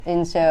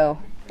And so,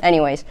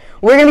 anyways,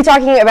 we're going to be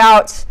talking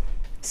about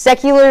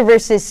secular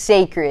versus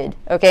sacred,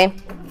 okay?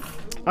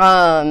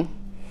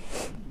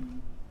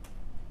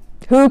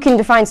 Who can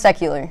define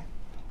secular?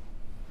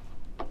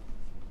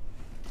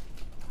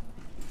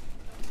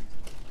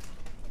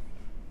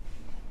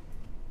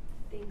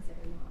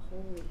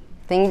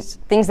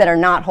 Things that are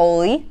not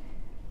holy.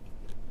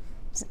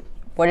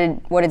 What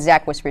did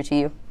Zach whisper to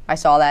you? I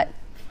saw that.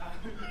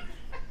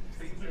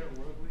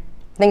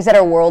 Things that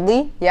are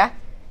worldly, yeah.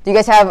 Do you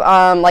guys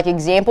have like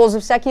examples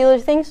of secular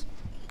things?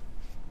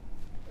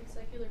 Like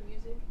secular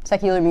music.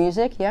 Secular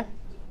music, yeah.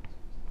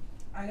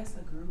 I guess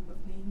a group of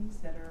things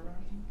that are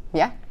around you.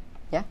 Yeah,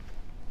 yeah.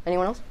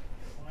 Anyone else?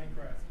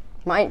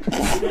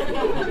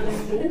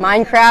 Minecraft.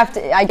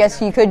 Minecraft, I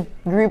guess you could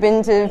group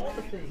into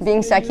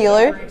being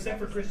secular. Except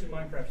for Christian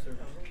Minecraft servers.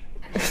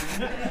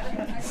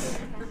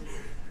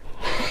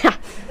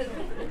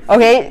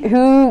 Okay,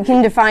 who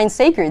can define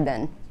sacred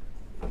then?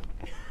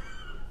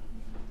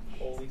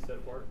 Holy, set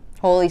apart.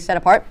 Holy, set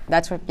apart.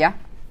 That's what, yeah.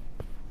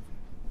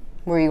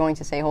 Were you going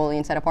to say holy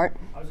and set apart?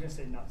 I was going to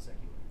say not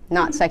secular.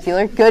 Not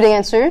secular. Good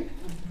answer.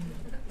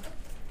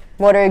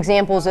 What are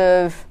examples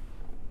of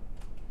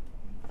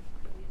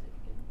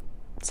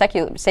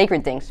secular,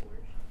 sacred things?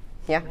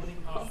 Yeah.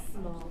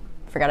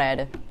 Forgot I had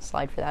a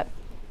slide for that.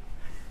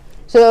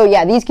 So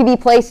yeah, these could be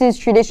places,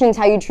 traditions,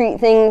 how you treat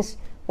things,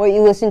 what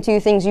you listen to,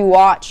 things you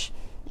watch.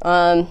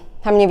 How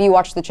many of you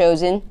watch The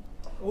Chosen?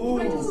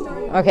 Ooh.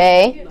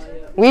 Okay.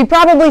 We'd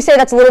probably say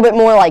that's a little bit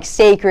more like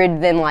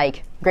sacred than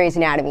like Grey's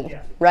Anatomy,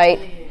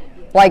 right?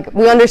 Like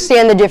we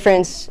understand the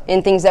difference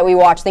in things that we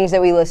watch, things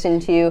that we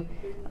listen to.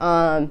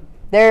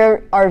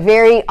 There are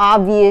very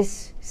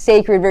obvious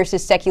sacred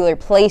versus secular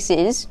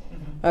places.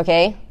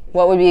 Okay.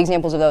 What would be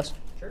examples of those?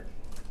 Church.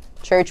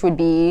 Church would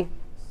be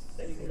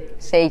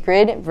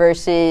sacred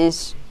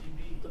versus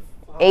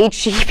HEB.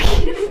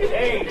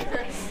 Hey.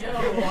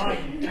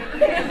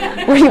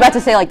 Were you about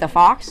to say like the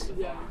Fox?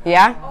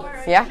 Yeah?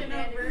 Yeah?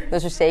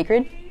 Those are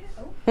sacred?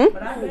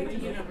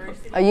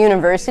 A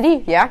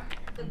university? Yeah?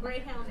 The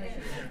Greyhound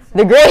area.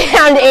 The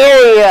Greyhound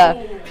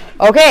area.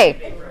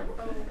 Okay.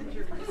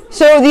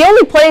 So the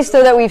only place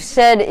though that we've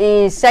said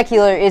is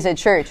secular is a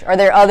church. Are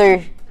there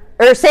other,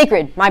 or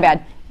sacred, my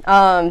bad.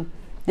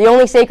 The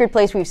only sacred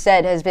place we've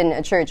said has been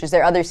a church. Is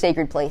there other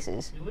sacred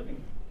places?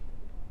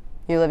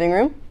 Your living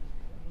room?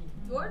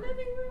 Your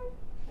living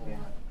room?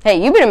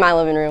 Hey, you've been in my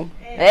living room.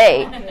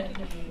 Hey.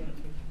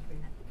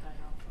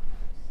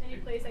 Any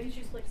place that you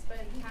just like spend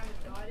time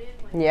with God in?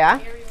 Like Yeah.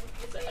 area?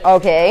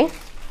 Okay.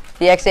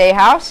 The XA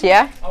house,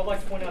 yeah? I would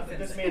like to point out that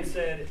this man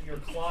said your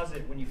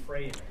closet when you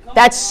pray in it.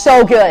 That's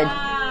so good.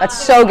 That's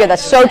so good.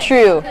 That's so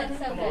true.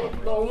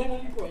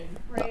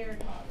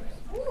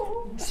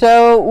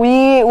 So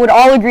we would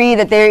all agree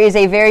that there is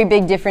a very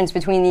big difference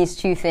between these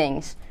two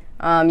things.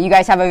 You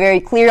guys have a very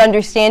clear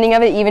understanding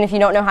of it, even if you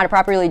don't know how to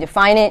properly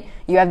define it.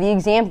 You have the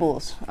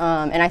examples,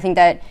 and I think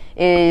that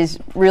is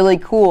really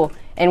cool.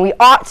 And we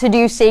ought to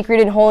do sacred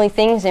and holy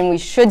things, and we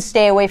should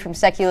stay away from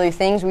secular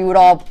things. We would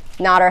all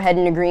nod our head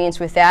in agreement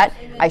with that.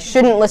 I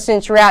shouldn't listen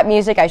to rap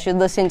music. I should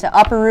listen to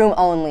Upper Room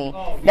only.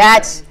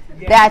 That's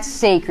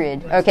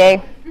sacred,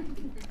 okay?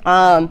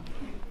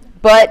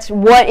 But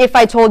what if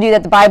I told you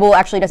that the Bible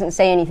actually doesn't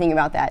say anything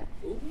about that?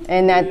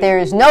 And that there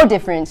is no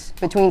difference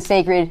between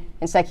sacred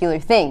and secular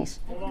things?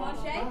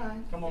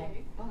 Come on.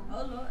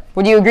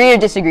 Would you agree or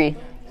disagree?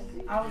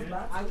 I would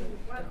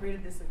agree to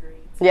disagree.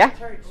 Yeah?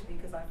 Church,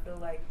 because I feel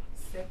like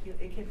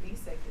it can be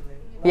secular.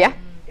 Like, Yeah?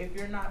 if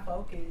you're not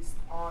focused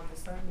on the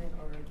sermon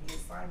or the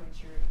assignment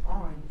you're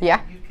on,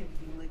 Yeah. you can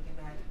be looking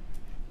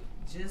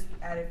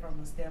at it from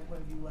a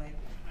standpoint of view like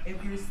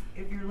if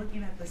you're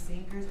looking at the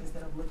singers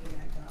instead of looking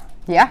at God.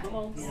 Yeah?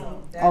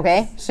 So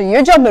Okay, so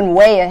you're jumping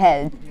way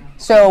ahead.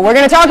 So we're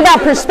going to talk about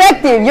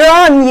perspective. You're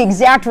on the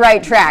exact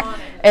right track.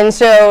 And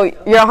so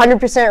you're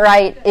 100%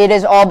 right. It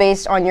is all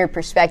based on your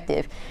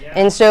perspective.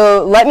 And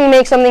so let me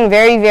make something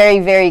very, very,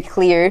 very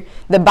clear.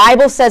 The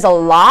Bible says a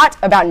lot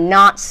about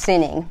not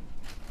sinning.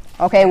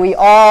 Okay, we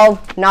all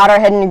nod our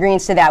head in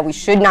agreement to that. We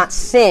should not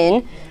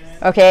sin.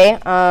 Okay,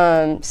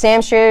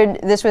 Sam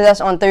shared this with us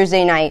on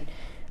Thursday night.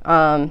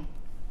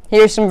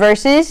 Here's some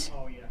verses.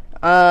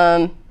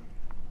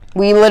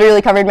 We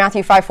literally covered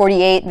Matthew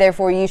 5:48.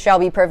 Therefore, you shall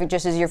be perfect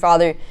just as your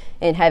Father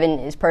in heaven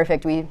is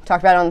perfect. We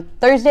talked about it on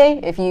Thursday.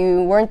 If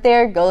you weren't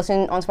there, go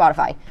listen on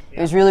Spotify.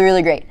 It was really,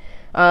 really great.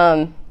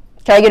 Can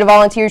I get a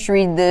volunteer to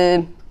read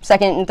the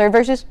second and third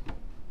verses?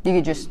 You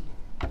could just...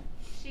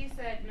 She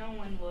said, "No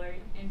one, Lord."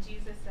 And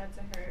Jesus said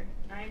to her,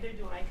 "Neither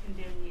do I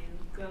condemn you.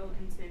 Go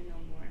and sin no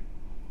more."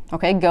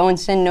 Okay, go and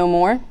sin no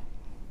more.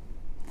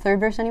 Third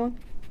verse, anyone?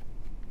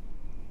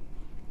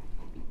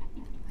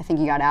 I think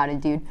you got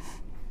outed, dude.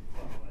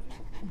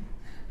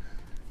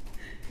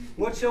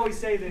 What shall we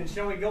say then?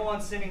 Shall we go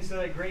on sinning so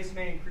that grace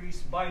may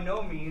increase? By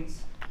no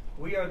means.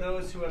 We are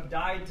those who have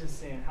died to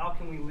sin. How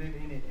can we live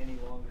in it any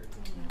longer?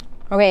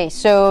 Okay,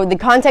 so the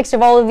context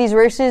of all of these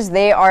verses,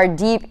 they are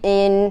deep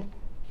in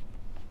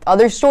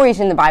other stories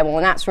in the Bible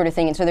and that sort of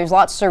thing. And so there's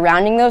lots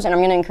surrounding those. And I'm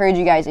going to encourage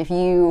you guys, if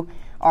you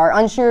are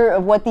unsure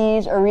of what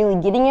these are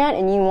really getting at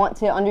and you want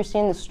to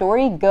understand the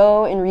story,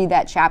 go and read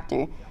that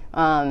chapter.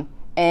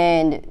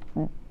 And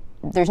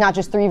there's not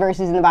just 3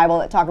 verses in the Bible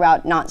that talk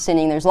about not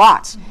sinning, there's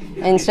lots.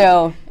 And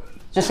so,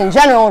 just in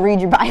general,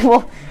 read your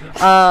Bible.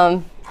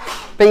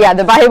 But yeah,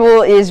 the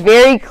Bible is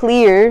very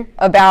clear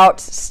about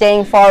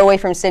staying far away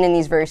from sin in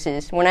these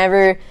verses.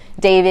 Whenever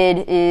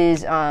David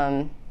is,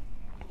 no,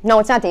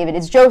 it's not David,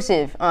 it's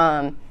Joseph.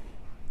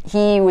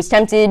 He was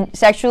tempted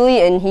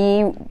sexually and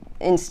he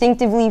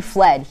instinctively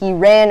fled. He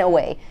ran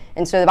away.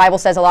 And so the Bible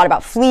says a lot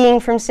about fleeing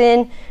from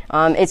sin.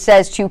 It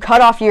says to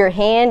cut off your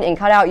hand and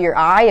cut out your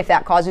eye if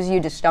that causes you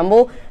to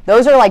stumble.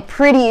 Those are like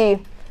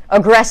pretty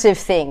aggressive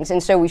things.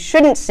 And so we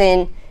shouldn't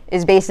sin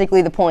is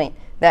basically the point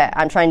that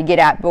I'm trying to get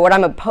at. But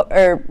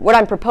what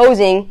I'm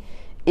proposing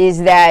is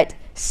that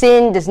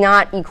sin does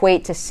not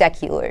equate to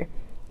secular.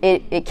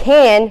 It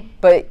can,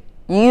 but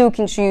you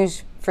can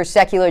choose for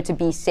secular to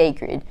be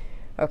sacred.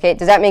 Okay,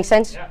 does that make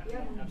sense? Yeah,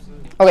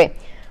 absolutely. Okay,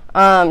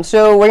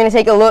 so we're going to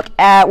take a look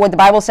at what the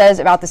Bible says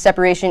about the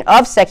separation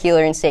of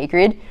secular and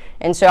sacred.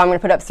 And so I'm going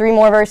to put up 3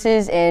 more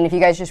verses, and if you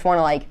guys just want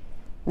to like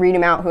read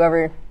them out,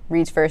 whoever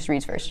reads first,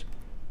 reads first.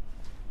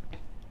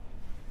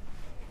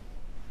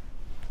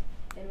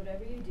 And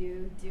whatever you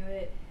do, do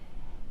it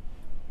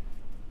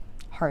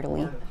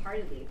Heartily.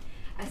 heartily,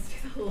 as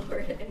to the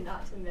Lord and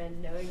not to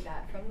men, knowing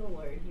that from the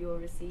Lord you will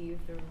receive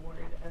the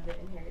reward of the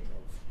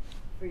inheritance,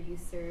 for you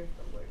serve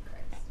the Lord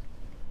Christ.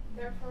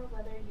 Therefore,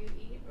 whether you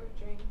eat or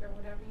drink or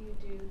whatever you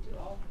do, do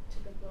all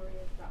to the glory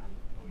of God.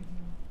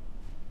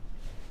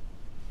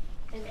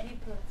 And he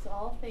puts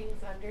all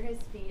things under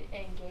his feet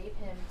and gave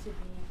him to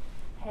be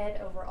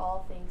head over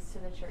all things to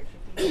the church.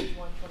 Ephesians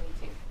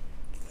 1:22.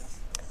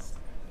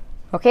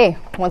 Okay,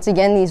 once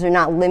again, these are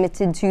not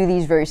limited to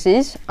these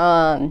verses.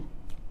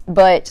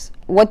 But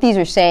what these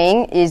are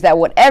saying is that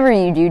whatever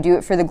you do, do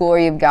it for the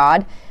glory of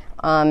God.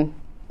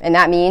 And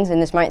that means, and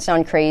this might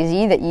sound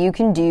crazy, that you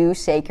can do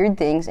sacred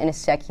things in a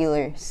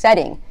secular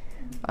setting.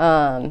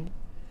 So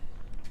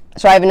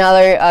I have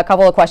a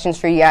couple of questions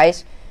for you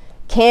guys.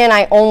 Can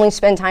I only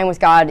spend time with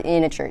God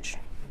in a church?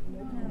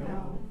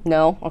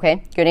 No?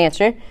 Okay, good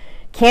answer.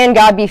 Can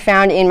God be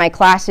found in my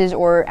classes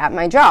or at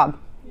my job?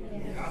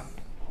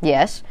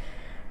 Yes.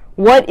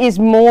 What is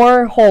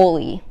more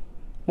holy,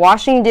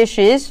 washing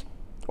dishes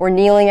or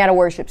kneeling at a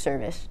worship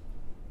service?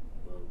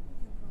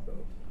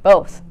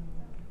 Both.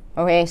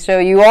 Okay, so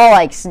you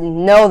all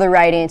know the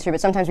right answer,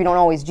 but sometimes we don't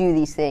always do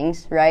these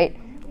things, right?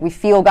 We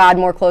feel God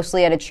more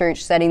closely at a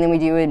church setting than we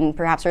do in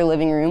perhaps our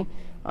living room.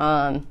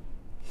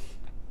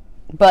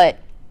 But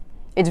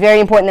it's very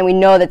important that we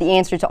know that the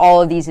answer to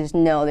all of these is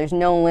no. There's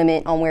no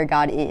limit on where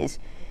God is.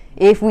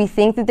 If we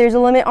think that there's a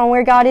limit on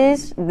where God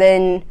is,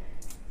 then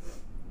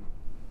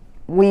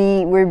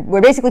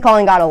we're basically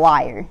calling God a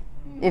liar,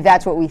 if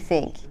that's what we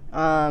think.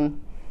 So,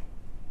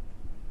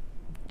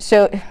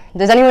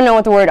 does anyone know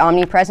what the word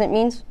omnipresent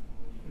means?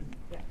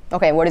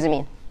 Okay, what does it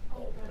mean?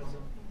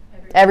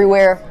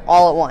 Everywhere,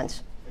 all at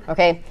once.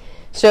 Okay,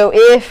 so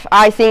if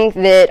I think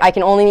that I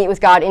can only meet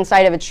with God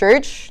inside of a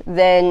church,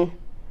 then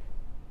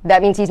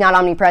that means he's not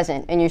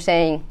omnipresent. And you're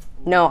saying,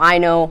 no, I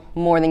know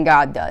more than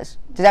God does.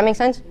 Does that make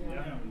sense?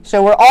 Yeah.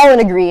 So we're all in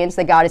agreement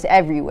that God is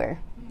everywhere,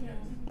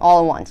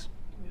 all at once.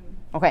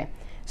 Okay,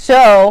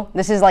 so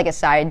this is like a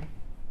side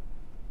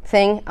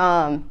thing.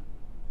 Have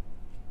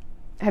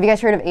you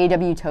guys heard of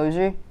A.W.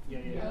 Tozer? Yeah.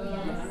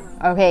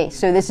 Okay,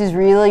 so this is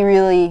really,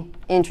 really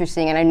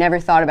interesting, and I've never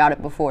thought about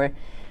it before.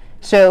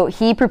 So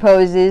he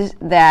proposes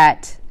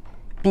that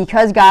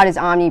because God is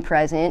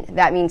omnipresent,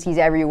 that means he's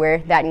everywhere.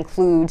 That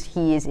includes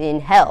he is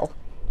in hell,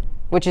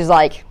 which is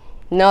like,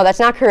 no, that's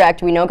not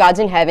correct. We know God's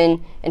in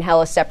heaven, and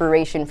hell is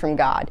separation from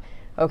God.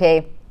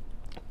 Okay?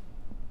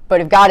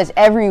 But if God is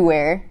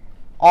everywhere,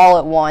 all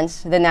at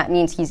once, then that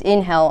means he's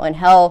in hell, and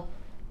hell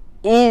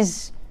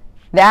is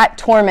that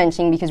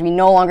tormenting because we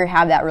no longer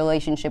have that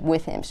relationship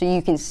with him. So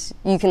you can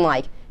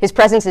his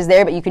presence is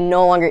there, but you can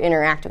no longer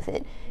interact with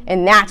it.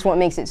 And that's what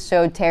makes it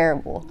so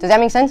terrible. Does that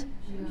make sense?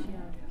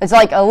 It's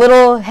like a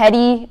little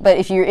heady, but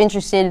if you're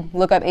interested,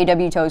 look up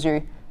A.W.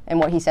 Tozer and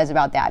what he says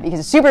about that,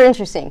 because it's super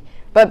interesting.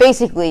 But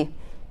basically,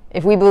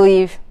 if we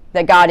believe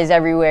that God is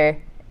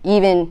everywhere,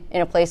 even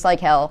in a place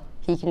like hell,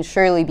 he can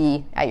surely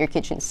be at your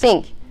kitchen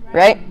sink,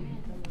 right?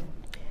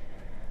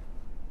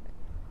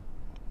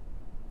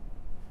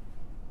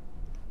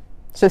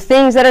 So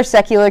things that are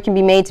secular can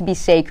be made to be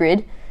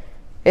sacred.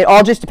 It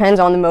all just depends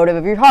on the motive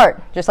of your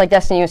heart, just like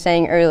Destiny was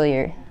saying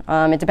earlier.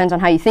 It depends on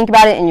how you think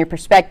about it and your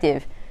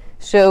perspective.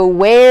 So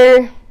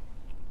where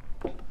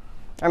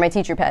are my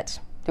teacher pets?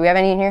 Do we have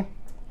any in here?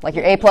 Like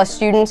your A+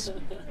 students?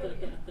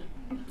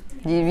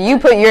 You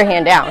put your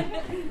hand down.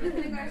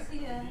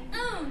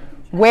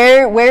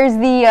 Where's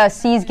the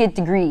C's get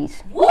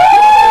degrees?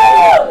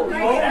 Oh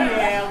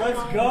yeah,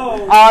 let's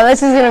go. Oh,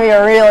 this is going to be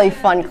a really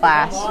fun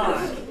class.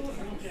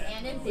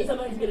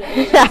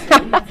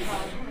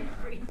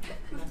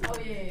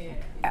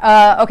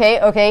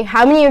 Okay.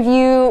 How many of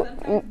you...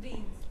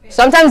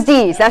 Sometimes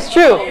D's, that's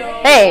true.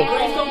 Hey,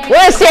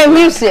 where's Sam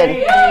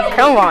Houston?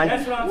 Come on.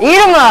 Eat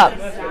them up.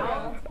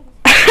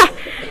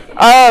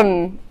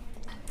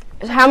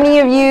 How many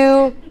of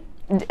you,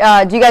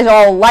 do you guys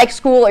all like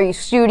school? Are you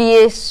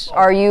studious?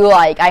 Are you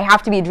like, I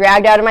have to be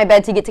dragged out of my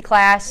bed to get to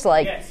class?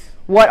 Like, Yes.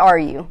 what are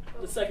you?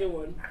 The second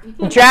one.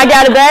 Dragged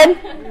out of bed?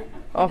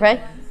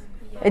 Okay.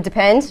 It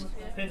depends.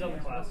 Depends on the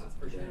class,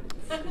 for sure.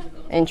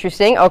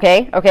 Interesting.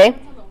 Okay.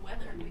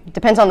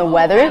 Depends on the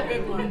weather.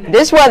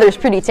 This weather's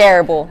pretty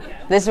terrible.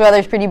 This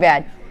weather's pretty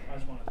bad.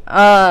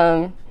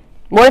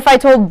 What if I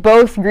told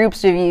both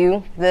groups of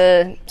you,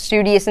 the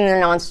studious and the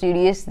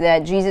non-studious, that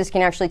Jesus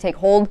can actually take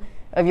hold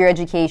of your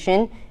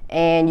education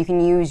and you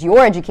can use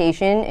your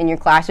education and your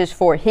classes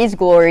for His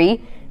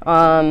glory,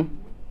 and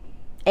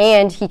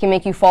He can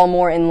make you fall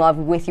more in love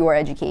with your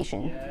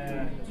education?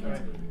 Yeah,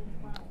 that's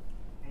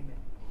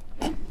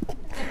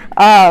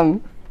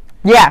right.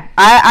 Yeah,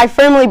 I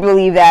firmly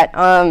believe that.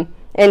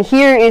 And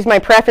here is my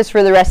preface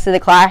for the rest of the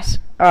class.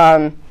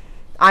 I'm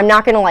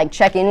not going to like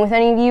check in with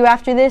any of you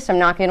after this. I'm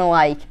not going to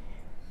like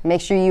make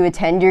sure you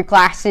attend your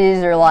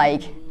classes or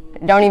like,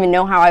 don't even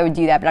know how I would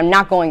do that, but I'm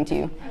not going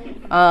to.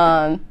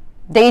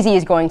 Daisy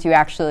is going to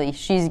actually.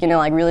 She's going to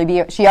like really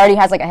be, she already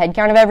has like a head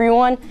count of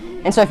everyone.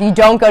 And so if you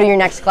don't go to your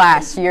next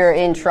class, you're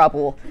in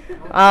trouble.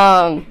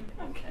 Yeah,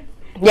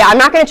 I'm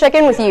not going to check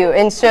in with you.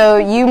 And so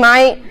you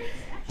might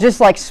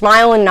just like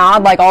smile and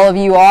nod like all of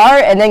you are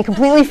and then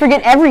completely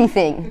forget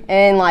everything.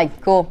 And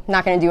like, cool,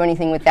 not going to do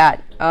anything with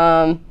that.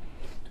 I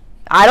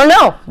don't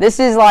know. This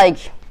is like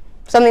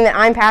something that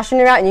I'm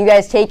passionate about, and you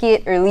guys take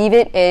it or leave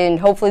it, and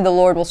hopefully the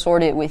Lord will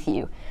sort it with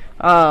you.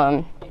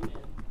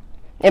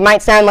 It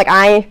might sound like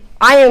I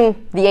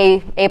am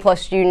the A+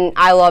 student.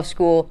 I love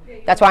school.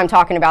 That's why I'm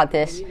talking about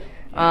this.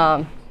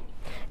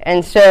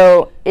 And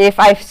so if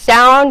I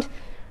sound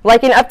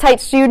like an uptight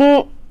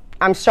student,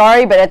 I'm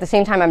sorry, but at the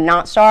same time I'm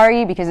not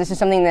sorry, because this is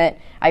something that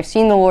I've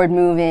seen the Lord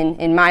move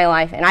in my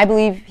life, and I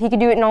believe He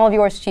could do it in all of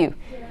yours too.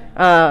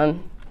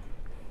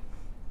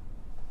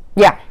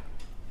 Yeah.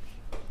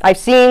 I've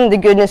seen the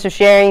goodness of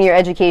sharing your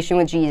education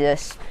with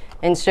Jesus.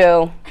 And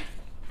so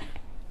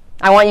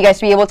I want you guys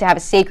to be able to have a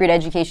sacred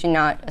education,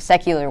 not a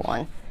secular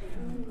one.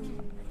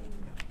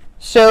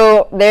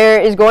 So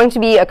there is going to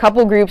be a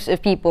couple groups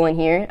of people in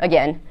here,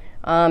 again.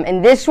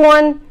 And this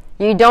one,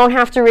 you don't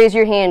have to raise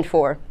your hand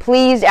for.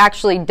 Please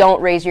actually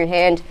don't raise your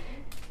hand.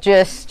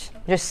 Just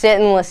sit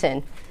and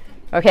listen.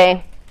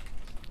 Okay?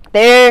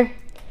 There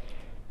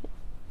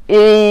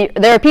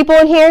are people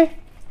in here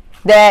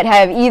that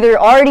have either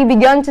already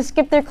begun to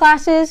skip their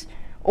classes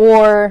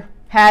or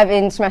have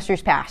in semesters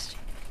past,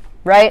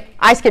 right?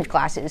 I skipped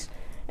classes.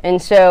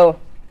 And so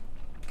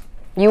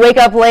you wake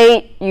up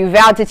late, you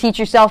vowed to teach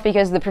yourself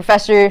because the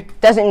professor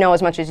doesn't know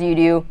as much as you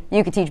do.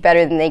 You could teach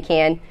better than they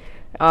can.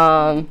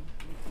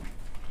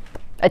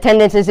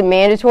 Attendance isn't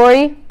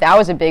mandatory. That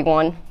was a big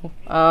one.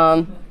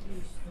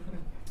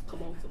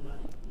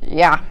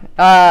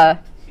 Yeah.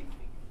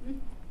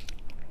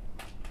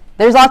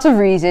 There's lots of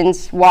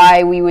reasons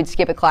why we would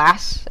skip a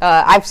class.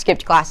 I've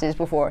skipped classes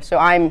before, so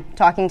I'm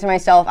talking to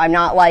myself. I'm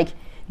not like,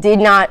 did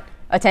not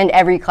attend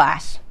every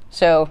class.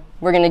 So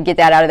we're going to get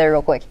that out of there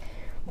real quick.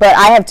 But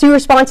I have two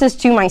responses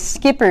to my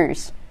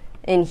skippers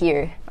in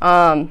here.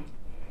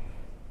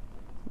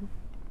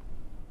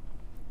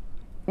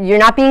 You're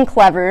not being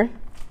clever.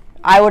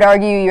 I would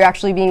argue you're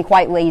actually being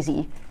quite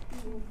lazy.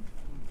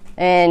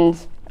 And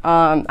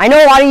I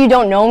know a lot of you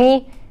don't know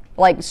me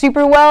like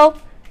super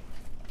well,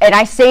 and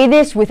I say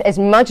this with as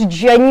much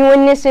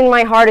genuineness in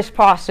my heart as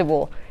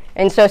possible.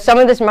 And so some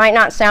of this might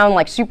not sound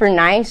like super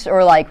nice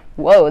or like,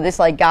 whoa, this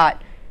like got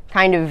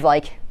kind of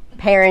like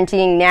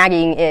parenting,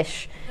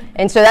 nagging-ish.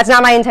 And so that's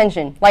not my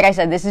intention. Like I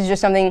said, this is just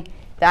something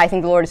that I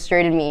think the Lord has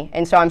stirred in me.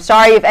 And so I'm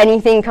sorry if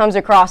anything comes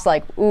across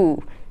like,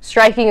 ooh,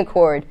 striking a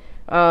chord.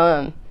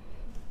 And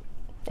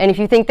if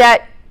you think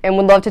that and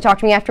would love to talk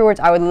to me afterwards,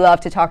 I would love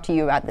to talk to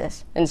you about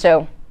this. And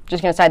so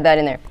just going to slide that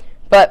in there.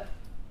 But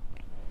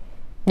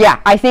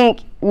yeah, I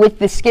think with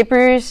the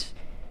skippers,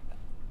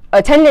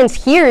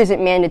 attendance here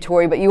isn't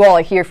mandatory, but you all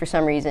are here for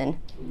some reason.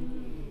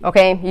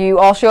 Okay? You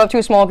all show up to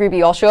a small group.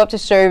 You all show up to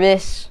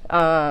service.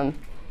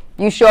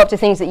 You show up to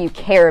things that you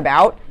care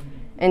about.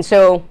 And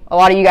so a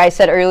lot of you guys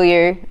said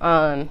earlier,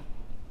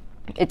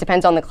 it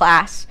depends on the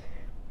class,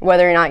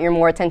 whether or not you're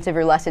more attentive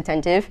or less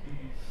attentive.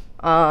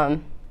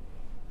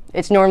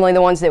 It's normally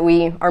the ones that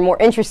we are more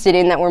interested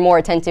in that we're more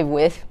attentive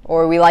with,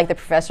 or we like the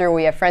professor, or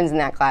we have friends in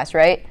that class,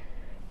 right?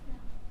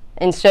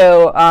 And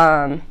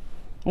so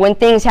when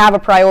things have a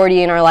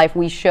priority in our life,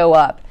 we show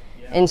up.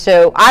 Yeah. And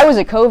so I was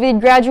a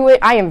COVID graduate.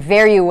 I am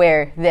very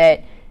aware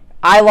that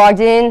I logged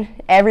in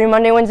every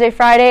Monday, Wednesday,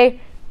 Friday,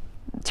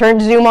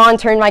 turned Zoom on,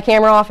 turned my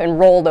camera off, and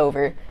rolled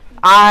over.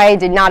 I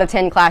did not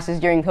attend classes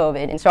during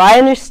COVID. And so I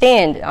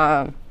understand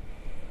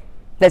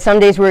that some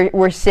days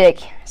we're sick.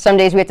 Some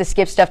days we have to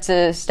skip stuff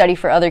to study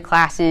for other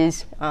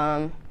classes.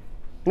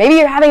 Maybe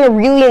you're having a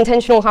really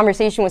intentional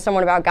conversation with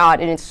someone about God,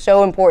 and it's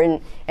so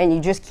important, and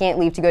you just can't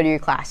leave to go to your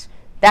class.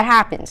 That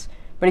happens.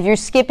 But if you're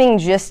skipping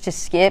just to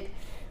skip,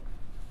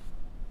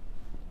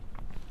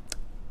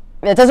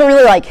 it doesn't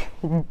really, like,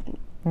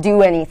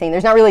 do anything.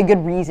 There's not really a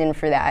good reason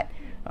for that.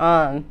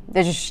 That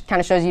just kind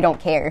of shows you don't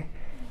care.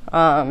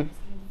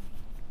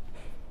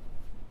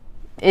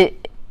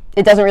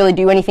 It doesn't really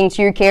do anything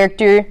to your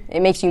character.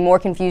 It makes you more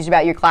confused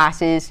about your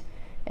classes,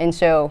 and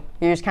so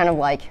you're just kind of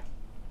like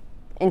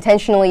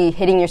intentionally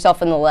hitting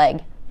yourself in the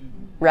leg,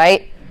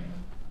 right?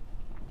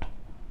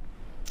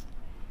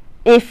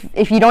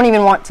 If you don't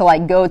even want to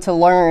like go to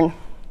learn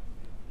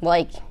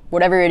like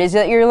whatever it is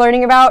that you're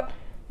learning about,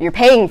 you're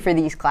paying for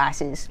these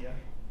classes,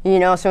 you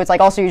know, so it's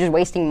like also you're just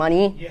wasting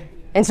money,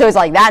 and so it's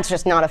like that's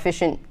just not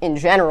efficient in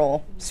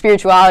general,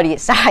 spirituality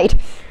aside.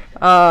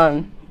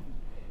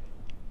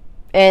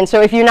 And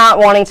so if you're not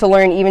wanting to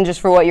learn even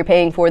just for what you're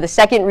paying for, the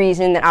second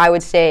reason that I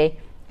would say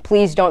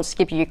please don't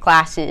skip your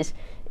classes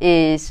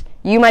is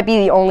you might be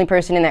the only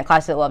person in that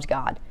class that loves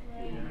God.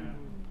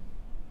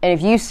 And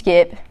if you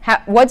skip,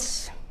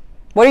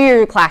 what are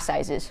your class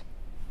sizes?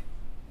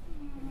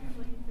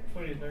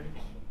 20 to 30.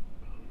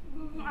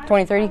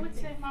 20, 30? I would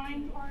say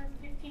mine are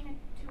 15 and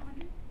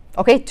 200.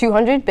 Okay,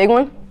 200, big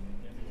one?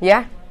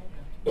 Yeah?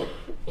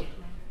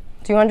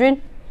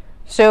 200?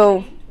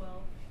 So,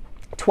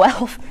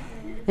 12?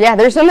 Yeah,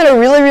 there's some that are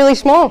really, really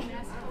small.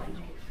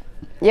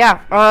 Yeah.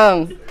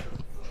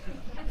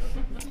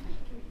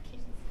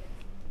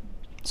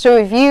 So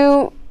if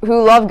you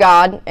who love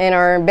God and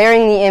are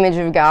bearing the image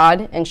of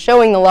God and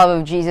showing the love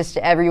of Jesus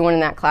to everyone in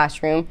that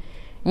classroom,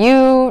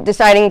 you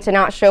deciding to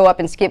not show up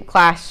and skip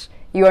class,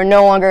 you are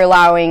no longer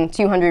allowing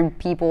 200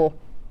 people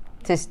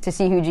to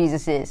see who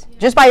Jesus is.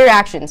 Just by your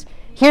actions.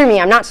 Hear me,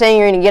 I'm not saying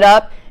you're going to get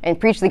up and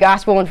preach the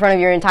gospel in front of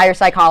your entire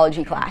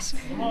psychology class.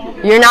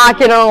 You're not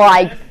going to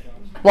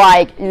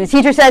like the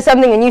teacher says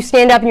something and you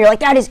stand up and you're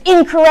like, that is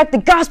incorrect, the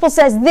gospel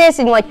says this,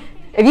 and like,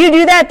 if you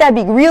do that, that'd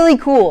be really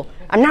cool.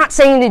 I'm not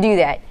saying to do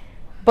that.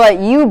 But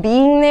you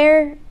being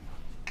there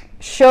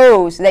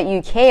shows that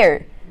you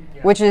care,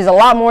 which is a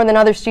lot more than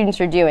other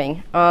students are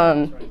doing.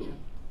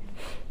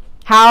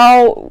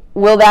 How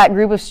will that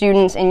group of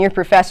students and your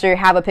professor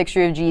have a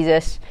picture of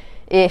Jesus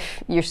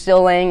if you're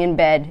still laying in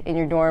bed in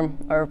your dorm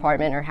or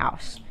apartment or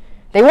house?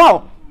 They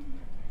won't,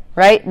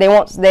 right? They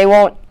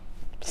won't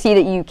see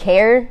that you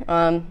care.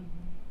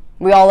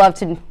 We all love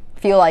to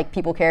feel like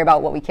people care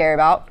about what we care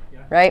about,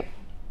 right?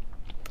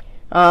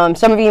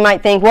 Some of you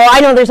might think, well,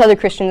 I know there's other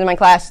Christians in my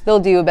class. They'll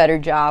do a better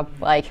job.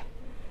 Like,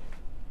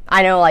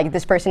 I know, like,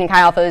 this person in Chi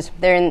Alpha's,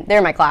 they're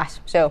in my class,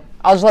 so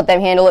I'll just let them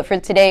handle it for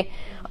today.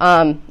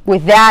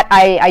 With that,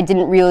 I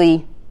didn't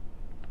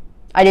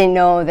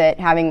know that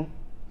having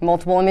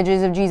multiple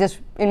images of Jesus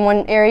in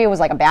one area was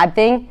like a bad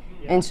thing.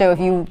 And so if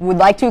you would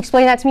like to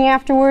explain that to me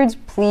afterwards,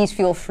 please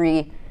feel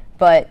free.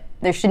 But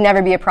there should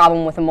never be a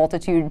problem with a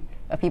multitude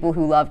of people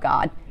who love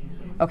God.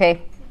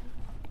 Okay?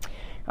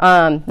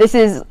 This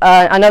is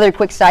another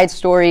quick side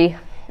story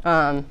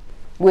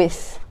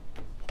with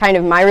kind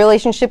of my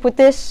relationship with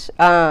this.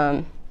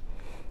 Do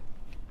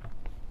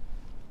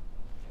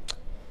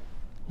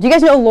you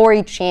guys know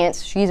Lori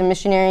Chance? She's a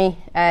missionary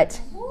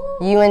at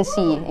UNC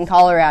in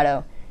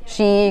Colorado.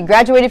 She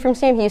graduated from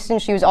Sam Houston.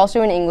 She was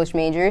also an English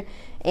major.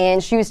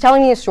 And she was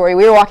telling me a story.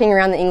 We were walking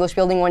around the English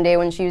building one day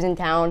when she was in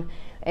town.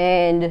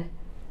 And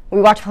we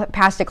walked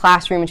past a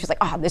classroom. And she was like,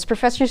 oh, this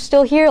professor's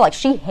still here? Like,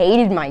 she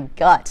hated my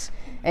guts.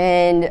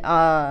 And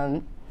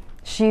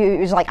she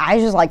was like, I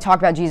just like talk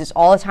about Jesus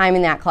all the time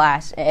in that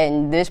class.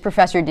 And this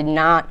professor did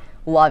not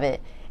love it.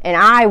 And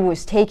I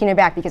was taken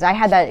aback because I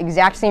had that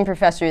exact same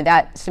professor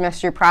that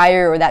semester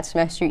prior or that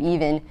semester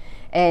even.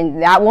 And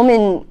that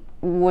woman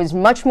was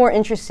much more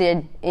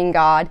interested in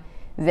God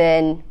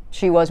than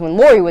she was when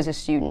Lori was a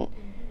student.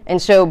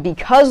 And so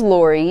because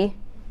Lori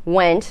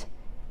went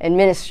and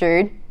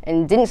ministered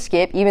and didn't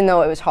skip, even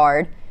though it was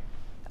hard,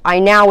 I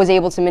now was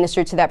able to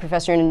minister to that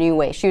professor in a new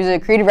way. She was a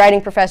creative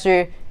writing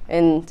professor,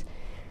 and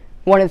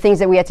one of the things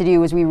that we had to do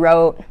was we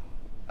wrote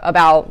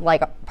about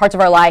like parts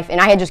of our life, and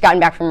I had just gotten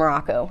back from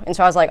Morocco, and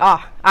so I was like,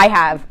 I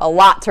have a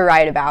lot to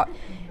write about.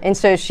 And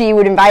so she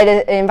would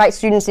invite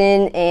students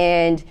in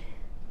and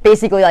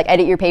basically like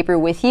edit your paper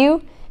with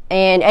you.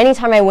 And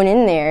anytime I went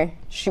in there,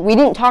 we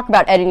didn't talk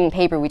about editing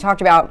paper. We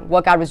talked about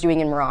what God was doing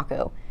in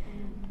Morocco.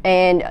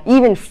 And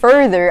even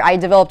further, I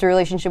developed a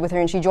relationship with her,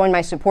 and she joined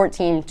my support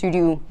team to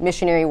do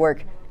missionary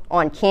work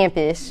on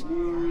campus.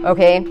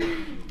 Okay,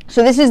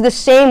 so this is the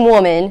same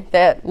woman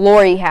that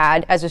Lori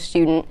had as a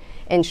student,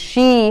 and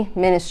she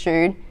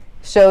ministered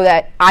so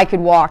that I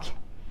could walk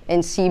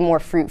and see more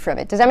fruit from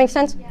it. Does that make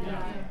sense?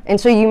 Yeah. And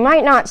so you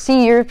might not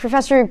see your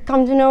professor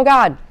come to know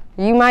God.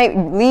 You might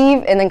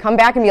leave and then come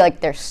back and be like,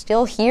 they're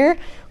still here?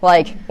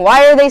 Like,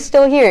 why are they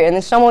still here? And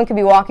then someone could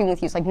be walking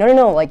with you. It's like,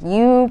 no, like,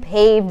 you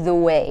paved the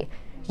way.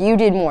 You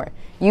did more.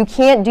 You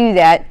can't do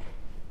that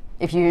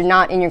if you're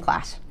not in your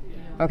class.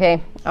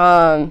 Okay?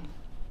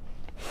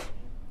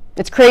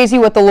 It's crazy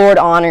what the Lord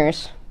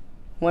honors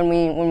when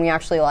we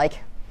actually, like,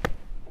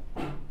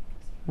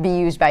 be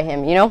used by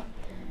Him, you know?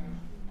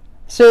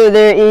 So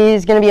there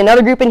is going to be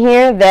another group in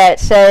here that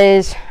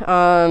says,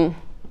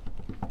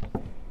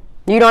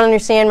 you don't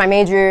understand my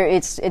major,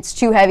 it's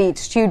too heavy,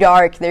 it's too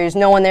dark, there's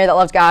no one there that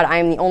loves God, I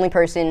am the only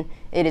person,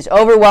 it is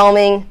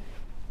overwhelming,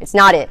 it's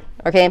not it,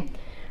 okay?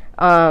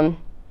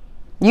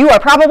 You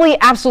are probably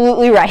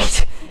absolutely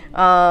right.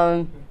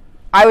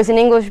 I was an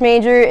English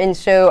major, and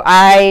so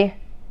I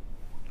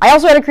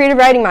also had a creative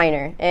writing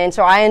minor, and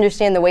so I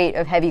understand the weight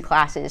of heavy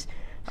classes.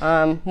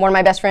 One of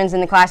my best friends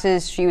in the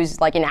classes, she was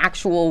like an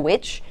actual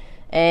witch,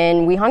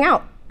 and we hung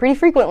out pretty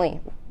frequently.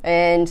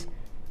 And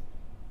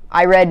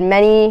I read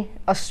many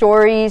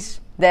stories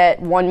that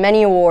won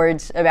many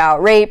awards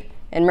about rape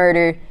and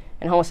murder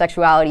and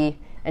homosexuality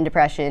and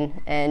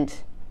depression and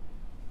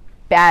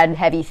bad,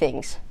 heavy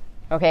things.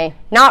 Okay?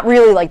 Not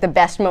really like the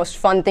best, most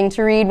fun thing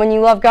to read when you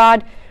love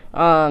God.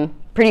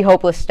 Pretty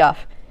hopeless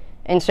stuff.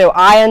 And so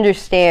I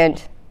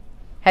understand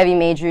heavy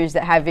majors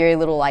that have very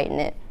little light in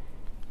it.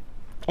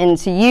 And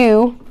to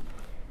you,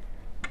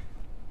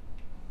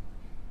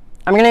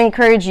 I'm going to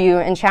encourage you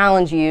and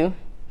challenge you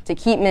to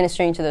keep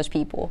ministering to those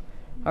people.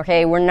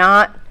 Okay? We're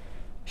not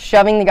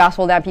shoving the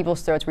gospel down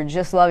people's throats. We're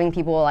just loving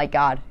people like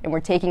God, and we're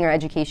taking our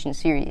education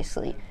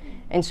seriously.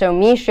 And so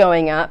me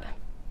showing up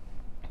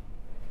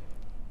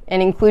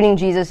and including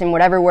Jesus in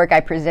whatever work I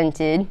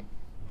presented,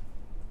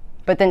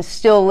 but then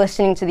still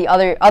listening to the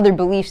other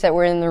beliefs that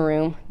were in the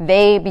room,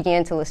 they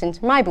began to listen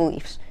to my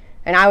beliefs.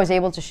 And I was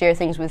able to share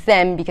things with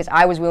them because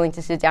I was willing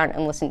to sit down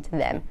and listen to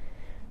them.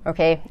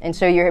 Okay? And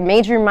so your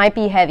major might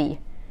be heavy.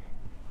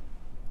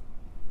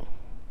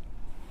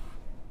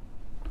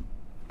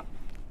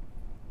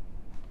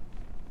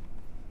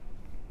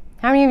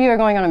 How many of you are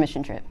going on a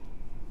mission trip?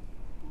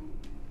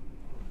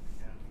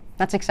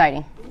 That's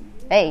exciting.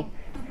 Hey.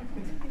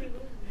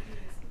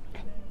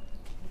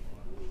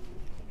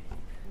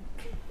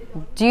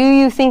 Do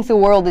you think the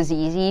world is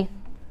easy?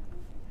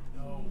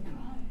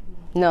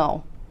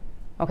 No.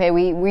 Okay,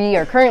 we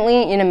are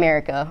currently in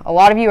America. A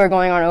lot of you are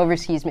going on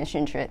overseas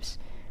mission trips.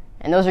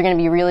 And those are going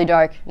to be really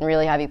dark and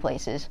really heavy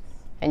places.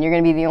 And you're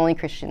going to be the only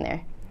Christian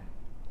there.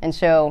 And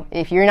so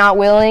if you're not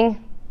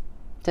willing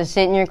to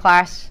sit in your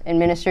class and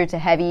minister to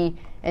heavy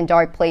and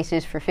dark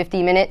places for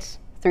 50 minutes,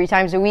 3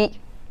 times a week,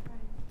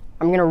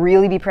 I'm going to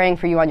really be praying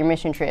for you on your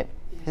mission trip.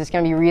 Because it's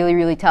going to be really,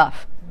 really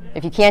tough.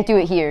 If you can't do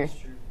it here,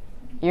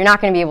 you're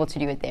not going to be able to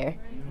do it there.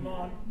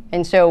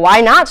 And so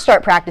why not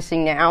start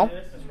practicing now?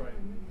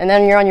 And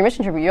then you're on your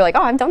mission trip and you're like,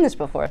 oh, I've done this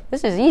before.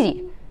 This is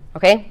easy.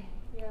 Okay?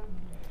 Yeah.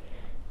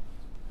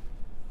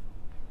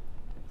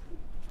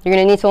 You're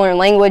going to need to learn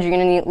language. You're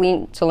going to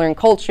need to learn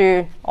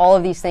culture, all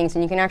of these things.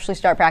 And you can actually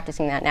start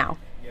practicing that now.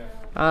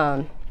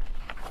 I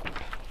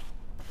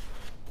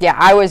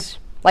was,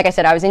 like I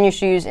said, I was in your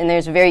shoes, and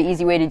there's a very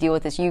easy way to deal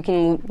with this. You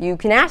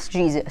can ask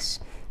Jesus.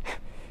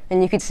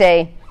 And you could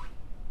say,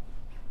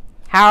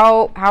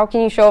 how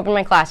can you show up in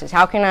my classes?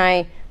 How can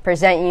I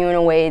present you in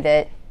a way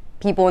that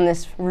people in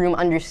this room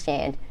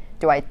understand?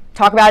 Do I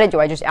talk about it? Do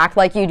I just act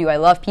like you? Do I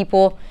love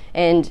people?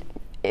 And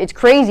it's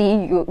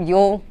crazy.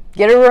 You'll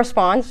get a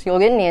response. You'll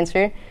get an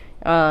answer.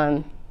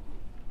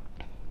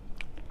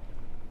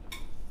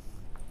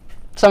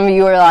 Some of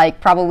you are like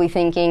probably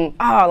thinking,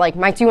 oh, like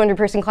my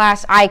 200-person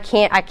class, I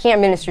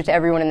can't minister to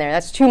everyone in there.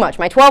 That's too much.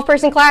 My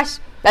 12-person class,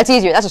 that's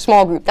easier. That's a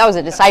small group. That was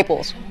the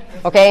disciples.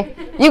 Okay?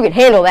 You could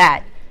handle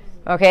that.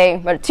 Okay?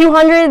 But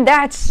 200,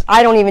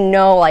 I don't even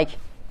know, I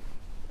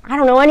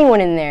don't know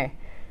anyone in there.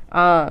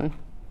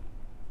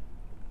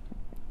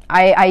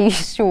 I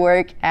used to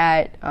work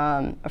at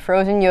a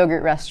frozen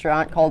yogurt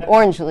restaurant called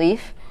Orange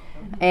Leaf,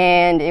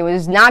 and it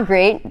was not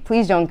great.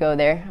 Please don't go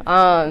there.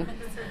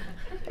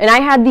 And I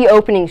had the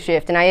opening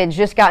shift, and I had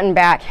just gotten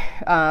back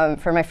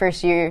for my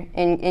first year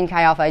in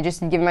Chi Alpha. I just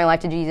had given my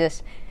life to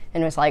Jesus,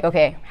 and it was like,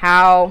 okay,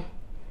 how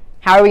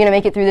are we going to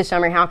make it through this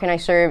summer? How can I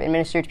serve and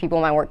minister to people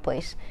in my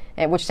workplace?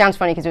 Which sounds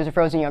funny because it was a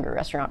frozen yogurt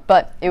restaurant,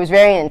 but it was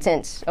very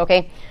intense,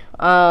 okay?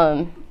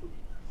 And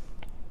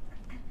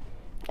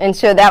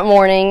so that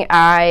morning,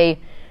 the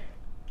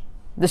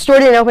store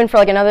didn't open for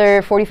like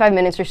another 45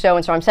 minutes or so,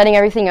 and so I'm setting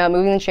everything up,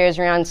 moving the chairs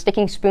around,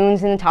 sticking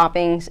spoons in the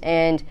toppings,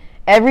 and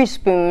every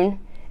spoon,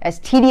 as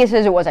tedious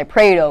as it was, I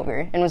prayed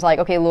over and was like,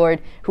 okay,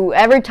 Lord,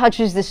 whoever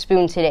touches this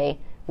spoon today,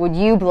 would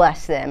you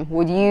bless them?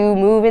 Would you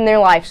move in their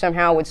life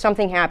somehow? Would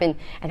something happen?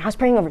 And I was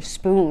praying over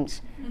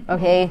spoons,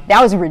 okay?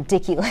 That was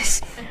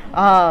ridiculous.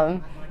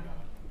 And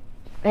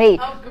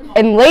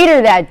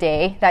later that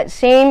day, that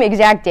same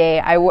exact day,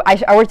 I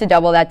worked a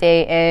double that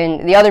day,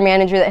 and the other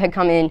manager that had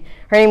come in,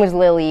 her name was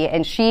Lily,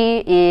 and she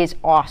is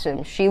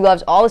awesome. She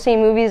loves all the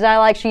same movies I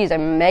like. She's a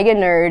mega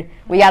nerd.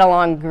 We got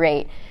along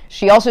great.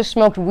 She also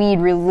smoked weed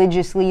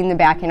religiously in the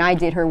back, and I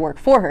did her work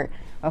for her,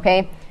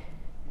 okay?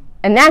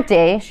 And that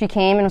day, she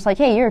came and was like,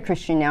 hey, you're a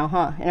Christian now,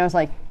 huh? And I was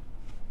like,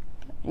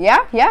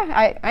 yeah,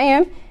 I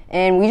am.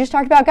 And we just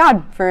talked about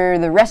God for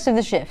the rest of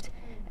the shift.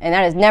 And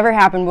that has never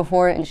happened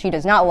before, and she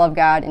does not love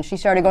God, and she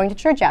started going to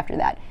church after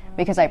that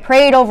because I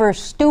prayed over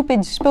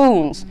stupid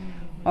spoons,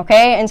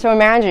 okay? And so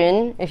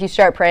imagine if you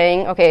start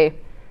praying, okay,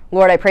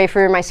 Lord, I pray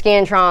for my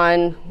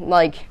Scantron,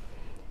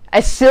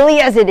 as silly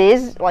as it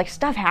is,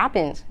 stuff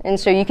happens. And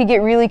so you could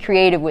get really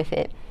creative with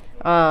it.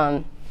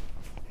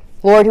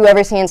 Lord,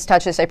 whoever's hands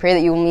touch this, I pray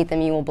that you will meet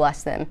them, you will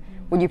bless them.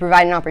 Would you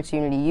provide an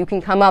opportunity? You can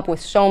come up with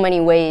so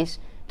many ways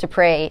to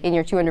pray in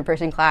your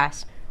 200-person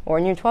class or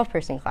in your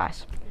 12-person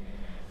class.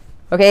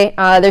 Okay,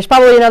 there's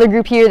probably another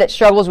group here that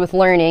struggles with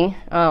learning.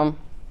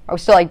 Are we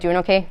still like doing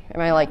okay?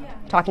 Am I like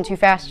talking too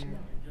fast?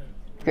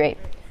 Great.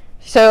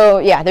 So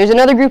yeah, there's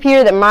another group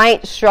here that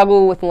might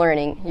struggle with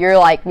learning. You're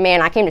like,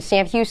 man, I came to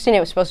Sam Houston. It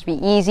was supposed to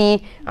be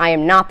easy. I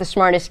am not the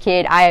smartest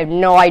kid. I have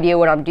no idea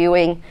what I'm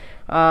doing.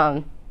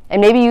 And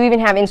maybe you even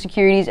have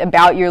insecurities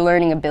about your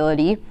learning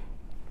ability.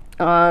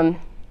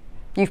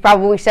 You've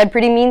probably said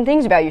pretty mean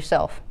things about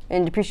yourself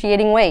in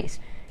depreciating ways.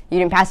 You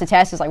didn't pass the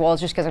test. It's like, well,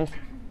 it's just because I'm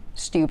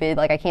stupid.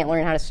 Like, I can't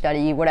learn how to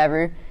study,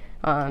 whatever.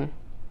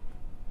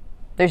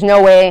 There's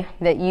no way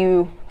that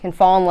you can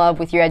fall in love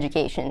with your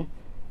education.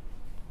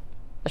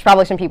 There's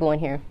probably some people in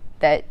here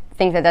that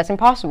think that that's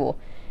impossible.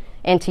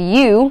 And to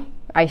you,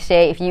 I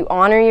say, if you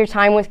honor your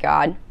time with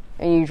God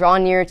and you draw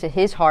near to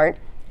His heart,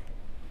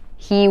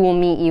 He will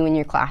meet you in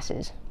your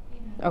classes.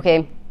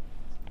 Okay?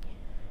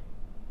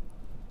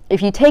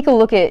 If you take a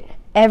look at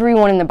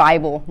everyone in the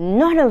Bible,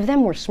 none of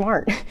them were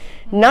smart.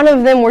 None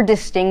of them were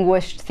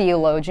distinguished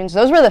theologians.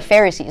 Those were the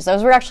Pharisees.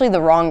 Those were actually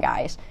the wrong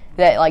guys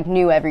that like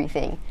knew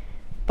everything.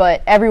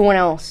 But everyone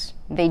else,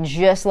 they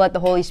just let the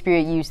Holy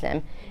Spirit use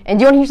them. And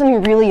do you want to hear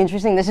something really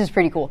interesting? This is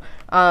pretty cool.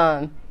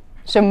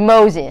 So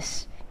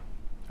Moses,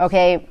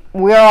 okay,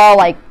 we're all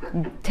like,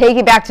 take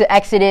it back to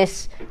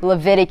Exodus,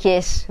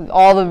 Leviticus,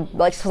 all the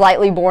like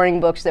slightly boring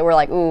books that were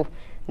like, ooh,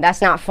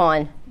 that's not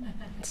fun.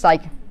 It's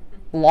like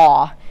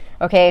law,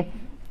 okay?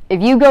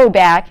 If you go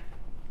back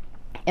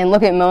and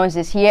look at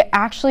Moses, he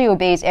actually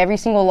obeys every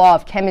single law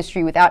of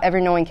chemistry without ever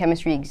knowing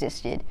chemistry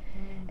existed.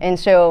 And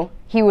so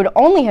he would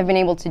only have been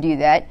able to do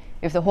that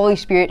if the Holy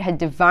Spirit had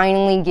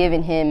divinely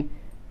given him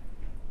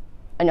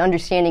an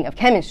understanding of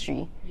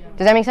chemistry. Yeah.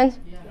 Does that make sense?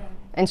 Yeah.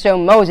 And so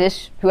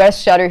Moses, who had a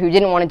stutter, who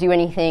didn't want to do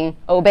anything,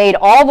 obeyed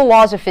all the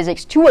laws of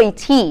physics to a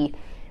T.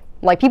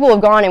 Like, people have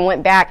gone and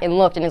went back and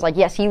looked, and it's like,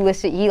 yes, he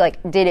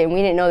like did it, and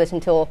we didn't know this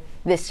until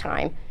this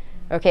time.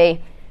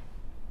 Okay?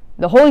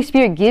 The Holy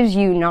Spirit gives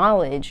you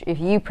knowledge if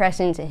you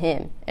press into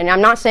Him. And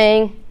I'm not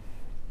saying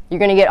you're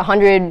going to get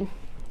 100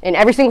 in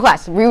every single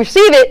class. We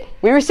receive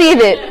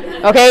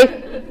it,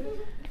 okay?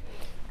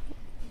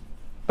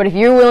 But if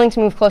you're willing to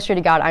move closer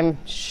to God, I'm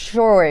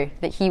sure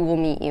that He will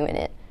meet you in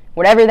it,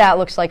 whatever that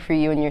looks like for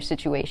you in your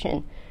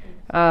situation.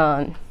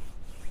 God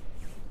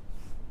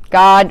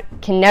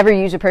can never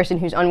use a person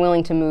who's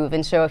unwilling to move,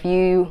 and so if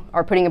you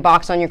are putting a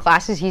box on your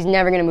classes, He's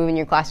never going to move in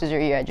your classes or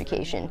your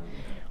education.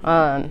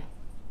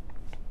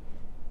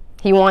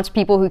 He wants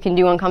people who can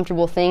do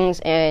uncomfortable things,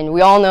 and we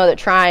all know that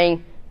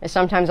trying is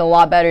sometimes a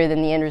lot better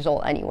than the end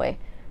result anyway.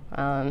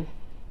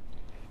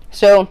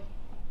 So,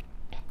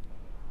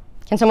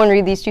 can someone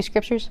read these two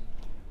scriptures?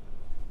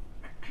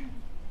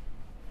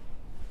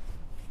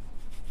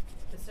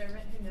 The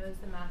servant who knows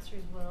the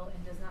master's will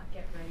and does not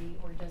get ready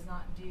or does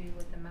not do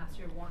what the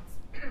master wants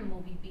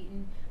will be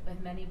beaten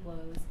with many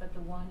blows, but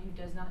the one who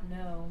does not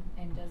know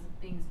and does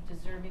things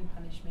deserving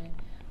punishment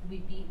will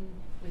be beaten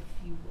with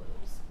few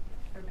blows.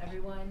 From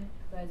everyone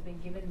who has been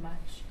given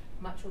much,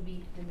 much will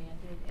be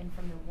demanded, and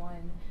from the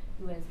one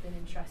who has been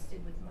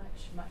entrusted with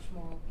much, much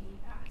more will be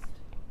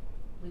asked.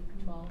 Luke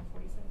 12:47-48.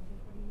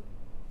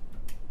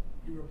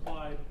 He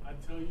replied, I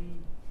tell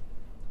you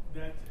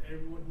that to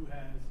everyone who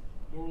has,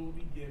 more will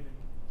be given,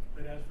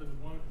 but as for the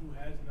one who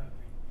has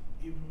nothing,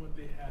 even what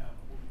they have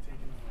will be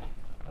taken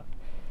away.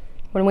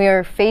 When we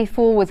are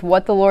faithful with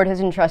what the Lord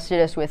has entrusted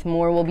us with,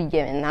 more will be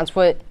given. That's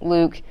what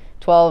Luke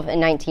 12 and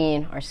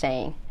 19 are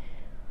saying.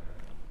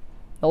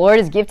 The Lord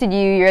has gifted you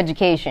your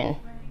education.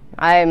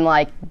 I'm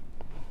like,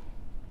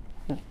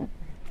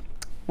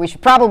 we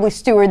should probably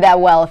steward that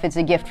well if it's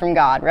a gift from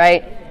God,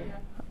 right?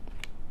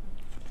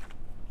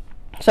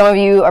 Some of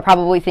you are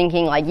probably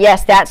thinking, like,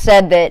 yes, that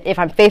said that if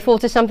I'm faithful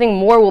to something,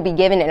 more will be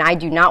given, and I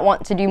do not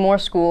want to do more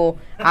school.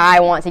 I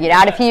want to get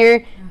out of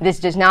here. This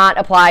does not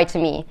apply to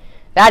me.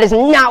 That is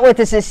not what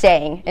this is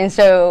saying. And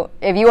so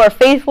if you are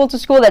faithful to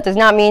school, that does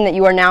not mean that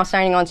you are now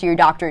signing on to your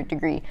doctorate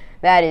degree.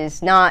 That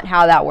is not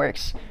how that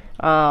works.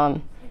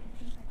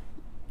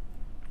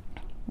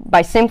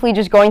 By simply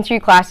just going through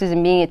classes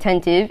and being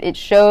attentive, it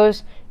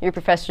shows your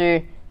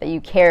professor that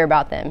you care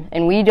about them.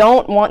 And we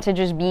don't want to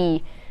just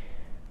be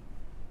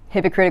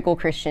hypocritical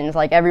Christians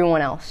like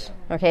everyone else.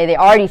 Okay, they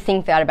already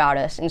think that about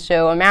us. And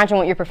so imagine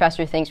what your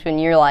professor thinks when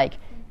you're like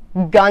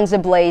guns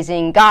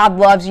a-blazing, God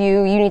loves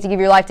you, you need to give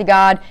your life to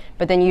God,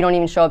 but then you don't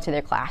even show up to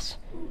their class.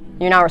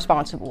 You're not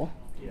responsible.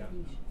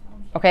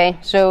 Okay,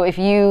 so if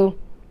you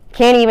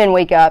can't even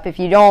wake up, if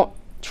you don't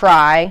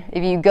try,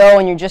 if you go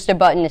and you're just a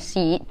butt in a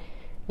seat,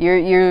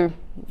 you're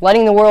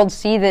letting the world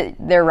see that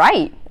they're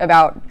right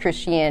about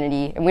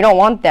Christianity, and we don't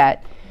want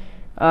that.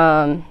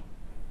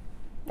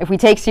 If we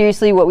take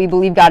seriously what we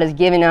believe God has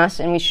given us,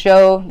 and we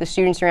show the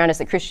students around us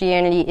that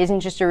Christianity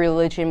isn't just a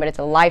religion, but it's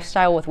a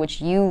lifestyle with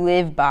which you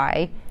live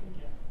by,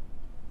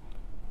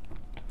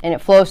 and it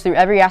flows through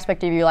every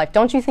aspect of your life,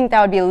 don't you think that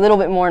would be a little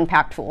bit more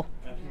impactful?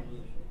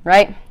 Absolutely.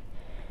 Right?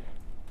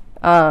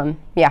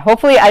 Yeah,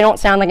 hopefully I don't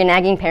sound like a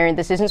nagging parent.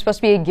 This isn't supposed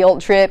to be a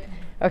guilt trip,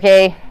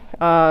 okay?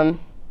 No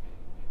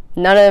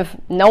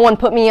one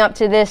put me up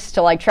to this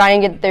to like try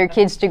and get their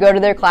kids to go to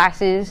their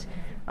classes.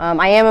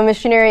 I am a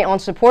missionary on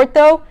support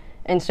though,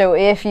 and so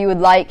if you would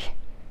like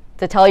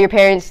to tell your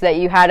parents that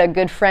you had a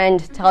good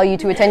friend tell you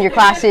to attend your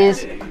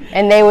classes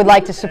and they would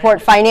like to support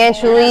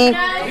financially,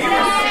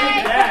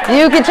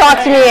 you can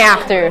talk to me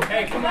after.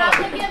 Hey, come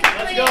on.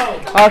 Let's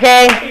go.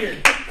 Okay? Right here.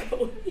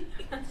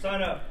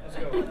 Sign up. Let's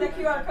go. Put that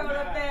QR code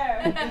up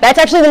there. That's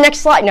actually the next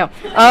slide. No.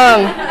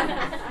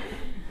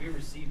 We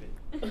receive it.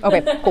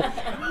 Okay, cool.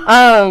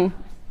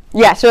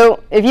 Yeah,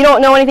 so if you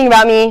don't know anything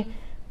about me,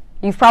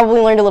 you've probably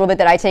learned a little bit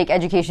that I take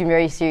education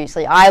very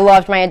seriously. I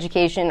loved my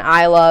education.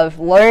 I love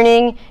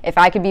learning. If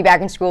I could be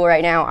back in school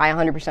right now, I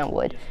 100%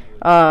 would.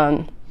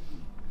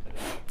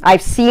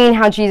 I've seen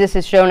how Jesus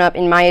has shown up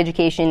in my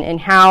education and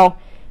how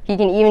he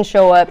can even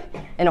show up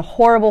in a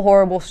horrible,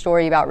 horrible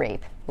story about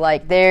rape.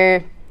 Like,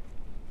 there's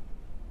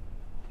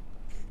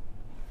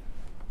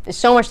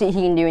so much that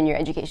he can do in your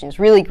education. It's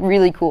really,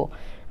 really cool.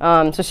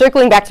 So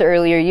circling back to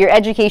earlier, your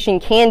education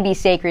can be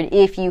sacred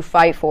if you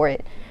fight for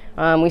it.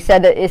 We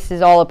said that this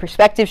is all a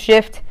perspective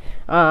shift,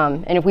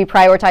 and if we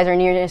prioritize our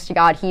nearness to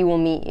God, he will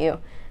meet you.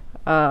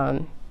 I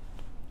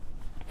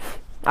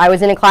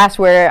was in a class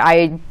where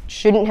I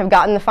shouldn't have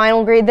gotten the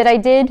final grade that I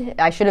did.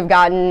 I should have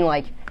gotten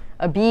like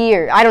a B,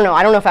 or I don't know.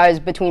 I don't know if I was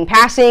between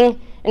passing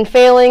and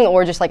failing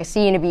or just like a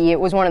C and a B. It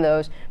was one of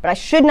those. But I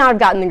should not have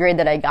gotten the grade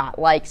that I got.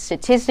 Like,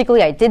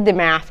 statistically, I did the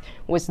math.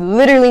 Was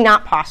literally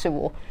not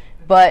possible.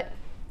 But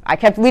I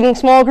kept leading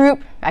small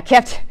group. I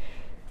kept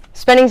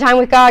spending time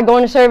with God,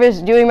 going to service,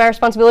 doing my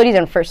responsibilities,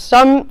 and for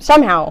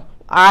somehow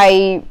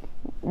I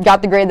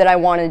got the grade that I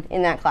wanted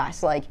in that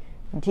class. Like,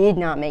 did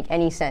not make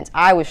any sense.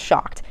 I was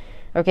shocked.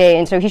 Okay,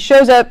 and so he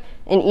shows up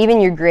in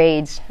even your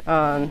grades.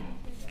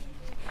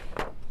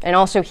 And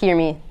also hear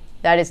me.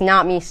 That is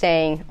not me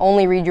saying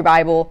only read your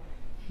Bible,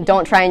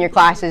 don't try in your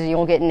classes, and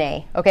you'll get an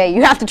A. Okay,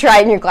 you have to try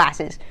it in your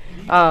classes.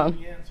 Amen.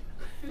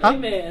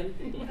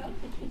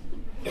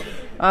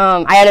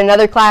 I had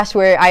another class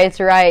where I had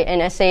to write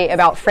an essay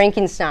about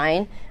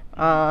Frankenstein,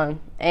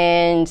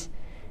 and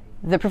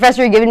the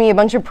professor had given me a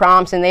bunch of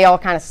prompts, and they all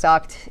kind of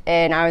sucked,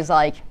 and I was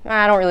like,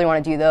 I don't really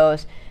want to do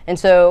those. And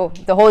so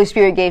the Holy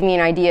Spirit gave me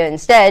an idea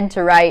instead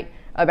to write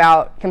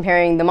about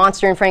comparing the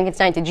monster in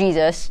Frankenstein to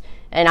Jesus,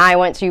 and I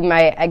went to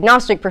my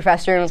agnostic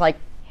professor and was like,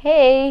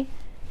 hey,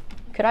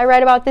 could I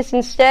write about this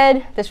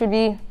instead? This would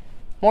be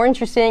more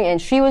interesting,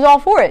 and she was all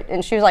for it,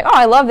 and she was like, oh,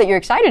 I love that you're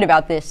excited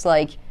about this,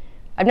 like,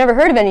 I've never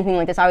heard of anything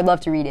like this. I would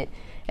love to read it.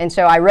 And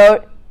so I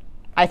wrote,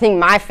 I think,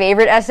 my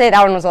favorite essay.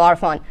 That one was a lot of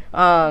fun.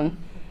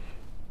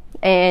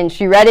 And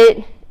she read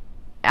it.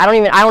 I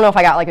don't know if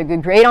I got like a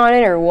good grade on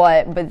it or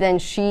what, but then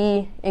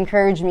she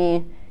encouraged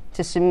me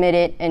to submit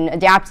it and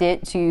adapt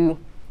it to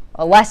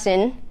a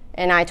lesson,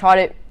 and I taught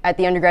it at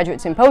the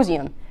undergraduate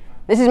symposium.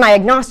 This is my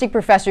agnostic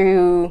professor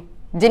who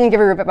didn't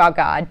give a rip about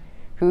God,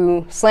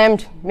 who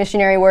slammed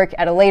missionary work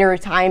at a later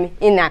time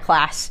in that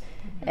class.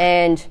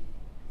 And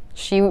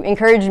she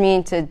encouraged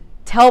me to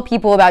tell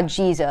people about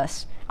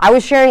Jesus. I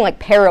was sharing like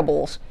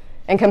parables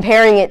and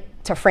comparing it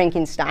to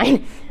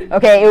Frankenstein.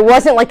 Okay, it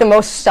wasn't like the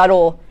most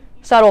subtle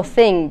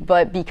thing,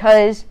 but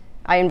because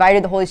I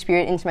invited the Holy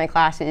Spirit into my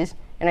classes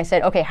and I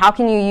said, okay, how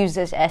can you use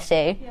this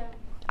essay? Yeah.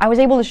 I was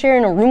able to share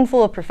in a room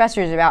full of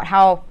professors about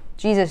how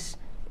Jesus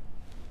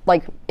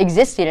like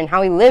existed and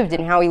how he lived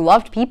and how he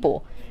loved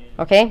people.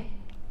 Okay?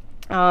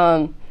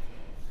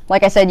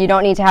 Like I said, you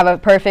don't need to have a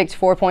perfect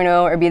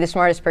 4.0 or be the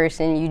smartest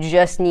person. You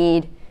just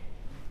need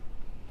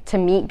to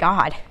meet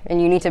God, and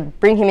you need to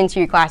bring him into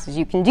your classes.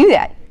 You can do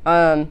that.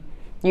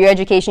 Your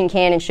education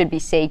can and should be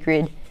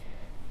sacred.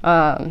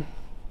 Yeah,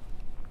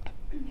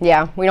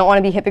 we don't want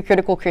to be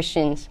hypocritical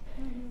Christians.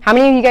 How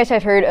many of you guys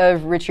have heard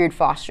of Richard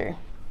Foster?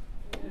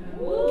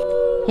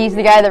 He's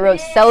the guy that wrote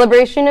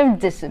Celebration of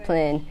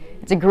Discipline.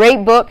 It's a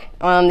great book.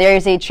 There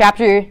is a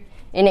chapter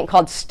in it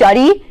called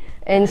Study.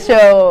 And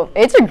so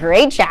it's a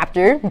great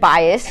chapter,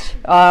 biased.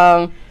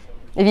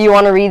 If you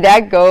want to read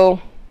that,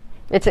 go.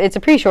 It's a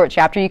pretty short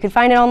chapter. You can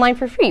find it online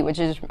for free, which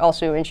is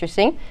also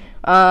interesting.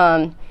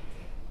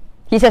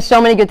 He says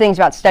so many good things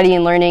about study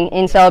and learning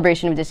in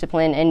Celebration of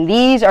Discipline, and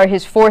these are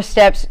his 4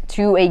 steps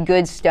to a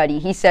good study.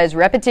 He says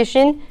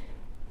repetition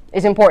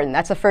is important.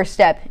 That's the first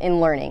step in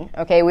learning.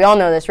 Okay, we all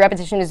know this.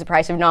 Repetition is the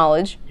price of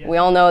knowledge. Yes. We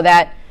all know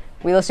that.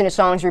 We listen to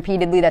songs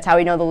repeatedly. That's how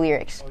we know the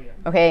lyrics. Oh, yeah.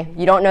 Okay,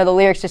 you don't know the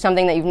lyrics to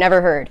something that you've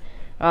never heard.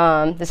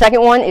 The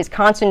second one is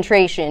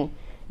concentration.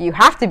 You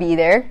have to be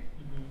there,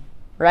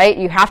 right?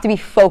 You have to be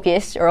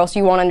focused, or else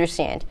you won't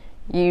understand.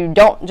 You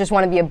don't just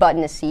want to be a butt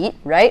in a seat,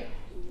 right?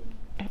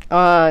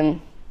 The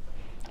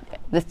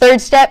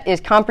third step is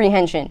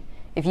comprehension.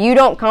 If you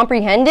don't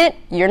comprehend it,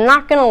 you're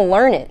not going to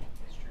learn it,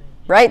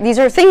 right? These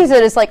are things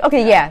that it's like,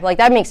 okay, yeah, like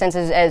that makes sense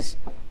as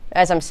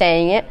I'm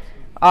saying it.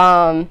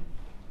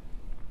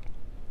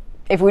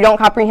 If we don't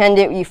comprehend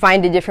it, you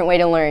find a different way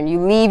to learn. You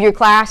leave your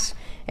class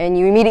and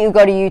you immediately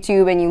go to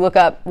YouTube and you look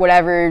up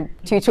whatever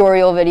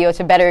tutorial video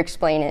to better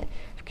explain it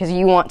because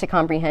you want to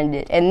comprehend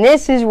it. And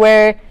this is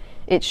where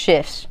it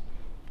shifts.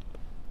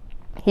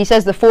 He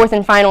says the fourth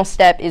and final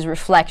step is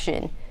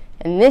reflection.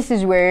 And this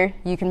is where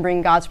you can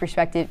bring God's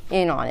perspective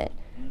in on it.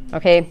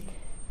 Okay?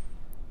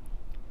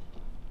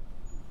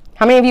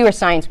 How many of you are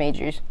science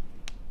majors?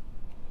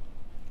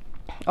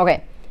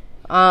 Okay.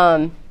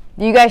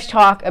 You guys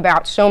talk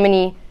about so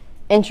many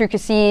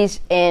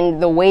intricacies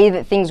and the way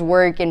that things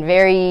work, and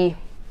very,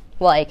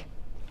 like,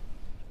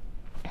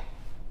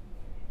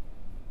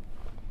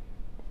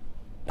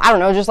 I don't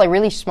know, just like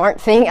really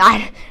smart thing.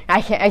 I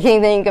can't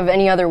think of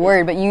any other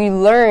word, but you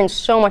learn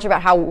so much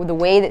about how the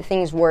way that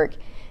things work,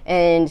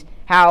 and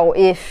how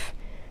if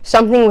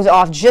something was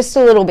off just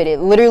a little bit, it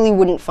literally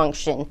wouldn't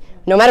function.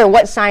 No matter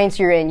what science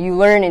you're in, you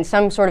learn in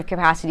some sort of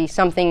capacity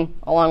something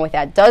along with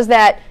that. Does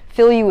that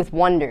fill you with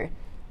wonder?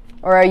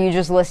 Or are you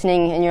just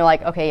listening and you're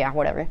like, okay, yeah,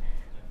 whatever?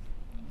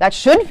 That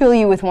should fill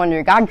you with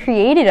wonder. God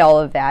created all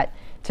of that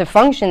to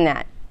function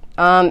that.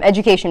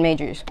 Education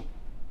majors.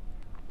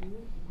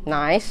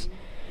 Nice.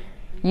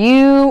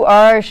 You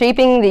are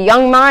shaping the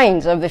young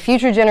minds of the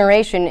future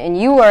generation, and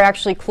you are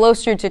actually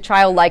closer to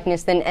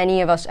childlikeness than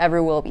any of us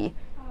ever will be.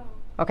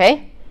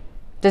 Okay?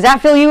 Does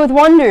that fill you with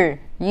wonder?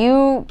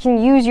 You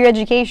can use your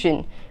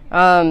education.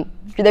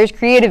 There's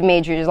creative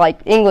majors like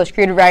English,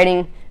 creative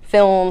writing,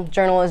 film,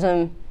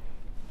 journalism,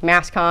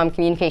 mass comm,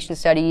 communication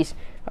studies.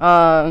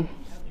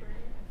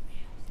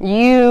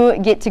 You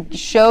get to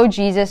show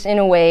Jesus in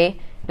a way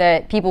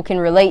that people can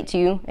relate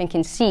to and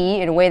can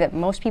see in a way that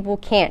most people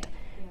can't.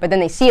 But then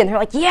they see it and they're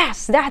like,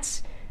 yes,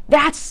 that's,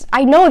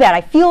 I know that,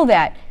 I feel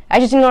that. I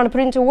just didn't know how to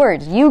put it into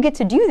words. You get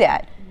to do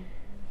that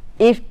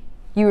if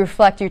you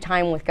reflect your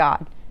time with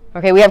God.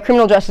 Okay, we have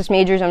criminal justice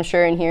majors, I'm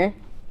sure, in here.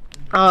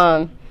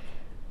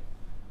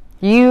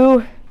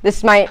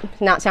 This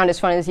might not sound as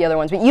fun as the other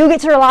ones, but you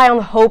get to rely on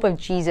the hope of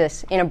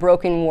Jesus in a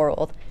broken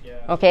world. Yeah.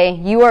 Okay,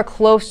 you are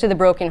close to the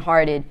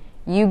brokenhearted.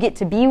 You get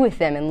to be with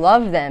them and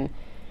love them.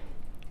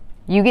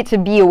 You get to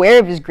be aware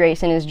of His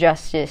grace and His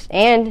justice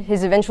and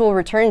His eventual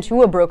return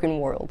to a broken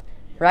world,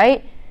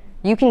 right?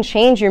 You can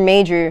change your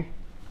major.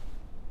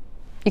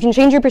 You can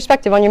change your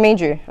perspective on your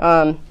major.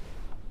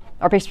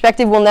 Our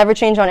perspective will never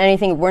change on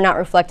anything if we're not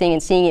reflecting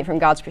and seeing it from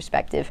God's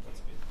perspective.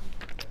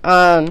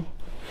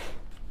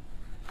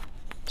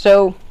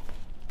 So,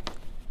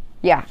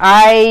 yeah,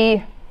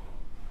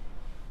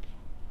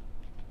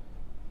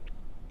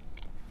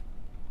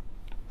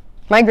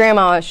 my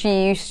grandma,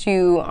 she used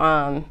to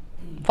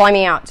fly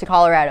me out to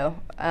Colorado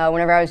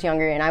whenever I was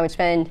younger, and I would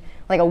spend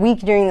like a week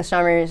during the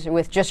summers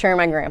with just her and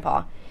my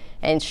grandpa.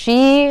 And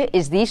she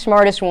is the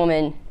smartest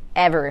woman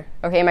ever.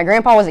 Okay, my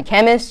grandpa was a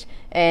chemist,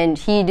 and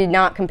he did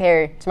not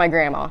compare to my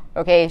grandma.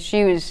 Okay,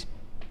 she was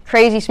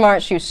crazy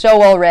smart. She was so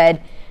well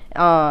read.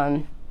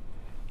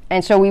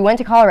 And so we went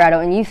to Colorado,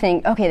 and you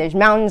think, okay, there's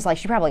mountains, like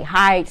she probably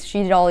hiked,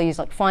 she did all these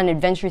like fun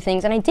adventure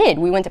things, and I did.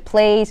 We went to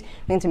plays,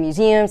 we went to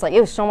museums, like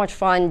it was so much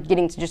fun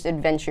getting to just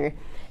adventure.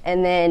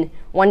 And then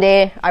one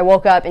day I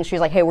woke up and she was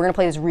like, hey, we're gonna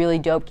play this really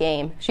dope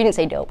game. She didn't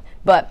say dope,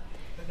 but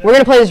we're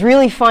gonna play this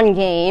really fun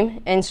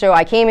game. And so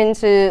I came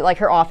into like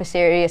her office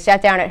area,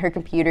 sat down at her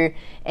computer,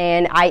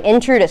 and I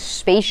entered a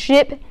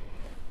spaceship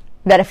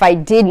that if I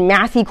did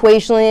math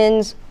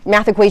equations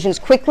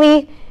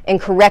quickly and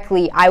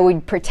correctly, I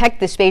would protect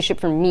the spaceship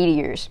from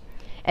meteors.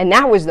 And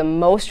that was the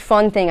most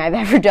fun thing I've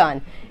ever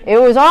done. It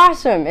was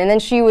awesome. And then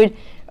she would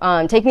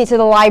take me to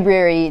the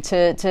library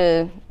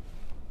to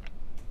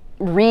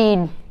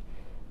read,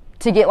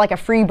 to get like a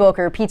free book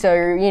or pizza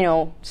or, you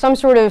know, some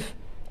sort of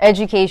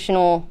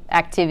educational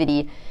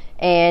activity.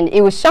 And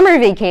it was summer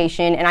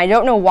vacation, and I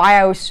don't know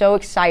why I was so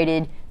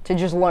excited to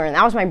just learn.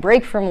 That was my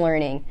break from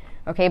learning,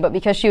 okay? But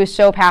because she was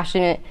so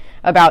passionate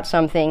about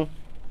something,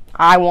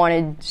 I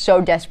wanted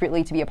so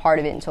desperately to be a part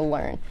of it and to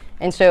learn.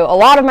 And so a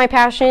lot of my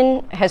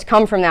passion has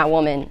come from that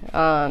woman.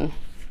 The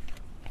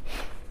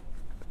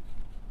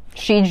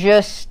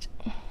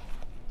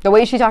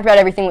way she talked about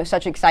everything with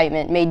such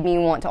excitement made me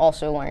want to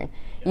also learn.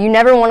 You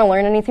never want to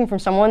learn anything from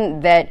someone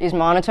that is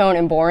monotone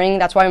and boring.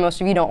 That's why most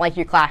of you don't like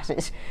your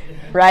classes,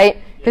 right?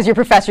 Because your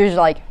professor's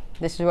like,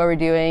 this is what we're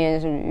doing,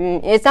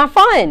 and it's not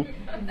fun.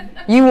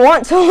 You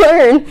want to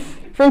learn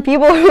from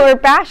people who are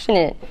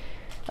passionate.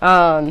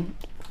 How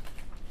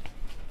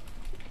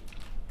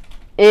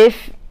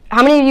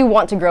many of you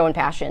want to grow in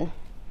passion?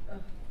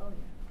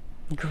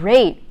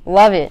 Great,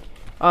 love it.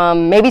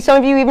 Maybe some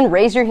of you even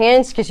raise your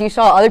hands because you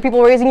saw other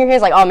people raising your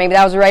hands, like, oh, maybe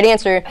that was the right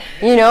answer.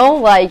 You know,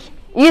 like,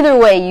 either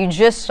way, you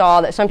just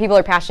saw that some people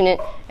are passionate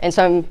and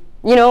some,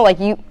 you know, like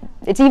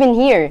it's even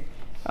here.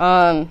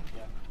 A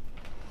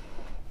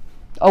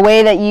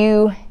way that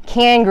you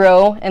can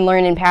grow and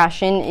learn in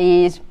passion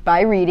is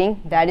by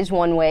reading. That is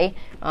one way.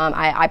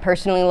 I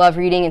personally love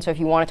reading, and so if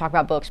you want to talk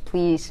about books,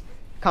 please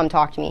come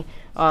talk to me.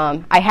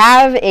 I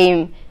have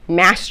a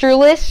master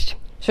list,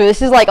 so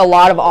this is like a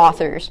lot of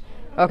authors,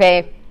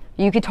 okay?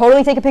 You could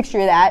totally take a picture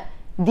of that.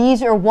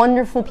 These are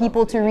wonderful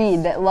people to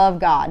read that love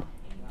God.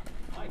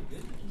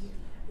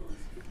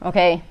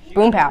 Okay,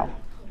 boom pow.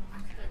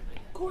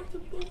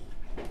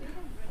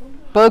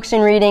 Books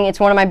and reading, it's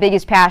one of my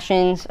biggest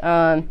passions.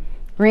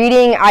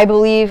 Reading, I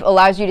believe,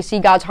 allows you to see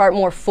God's heart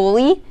more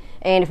fully.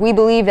 And if we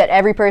believe that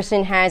every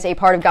person has a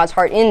part of God's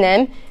heart in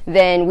them,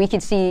 then we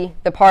could see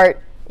the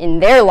part in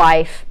their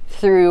life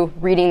through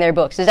reading their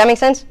books. Does that make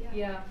sense?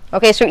 Yeah.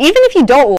 Okay, so even if you don't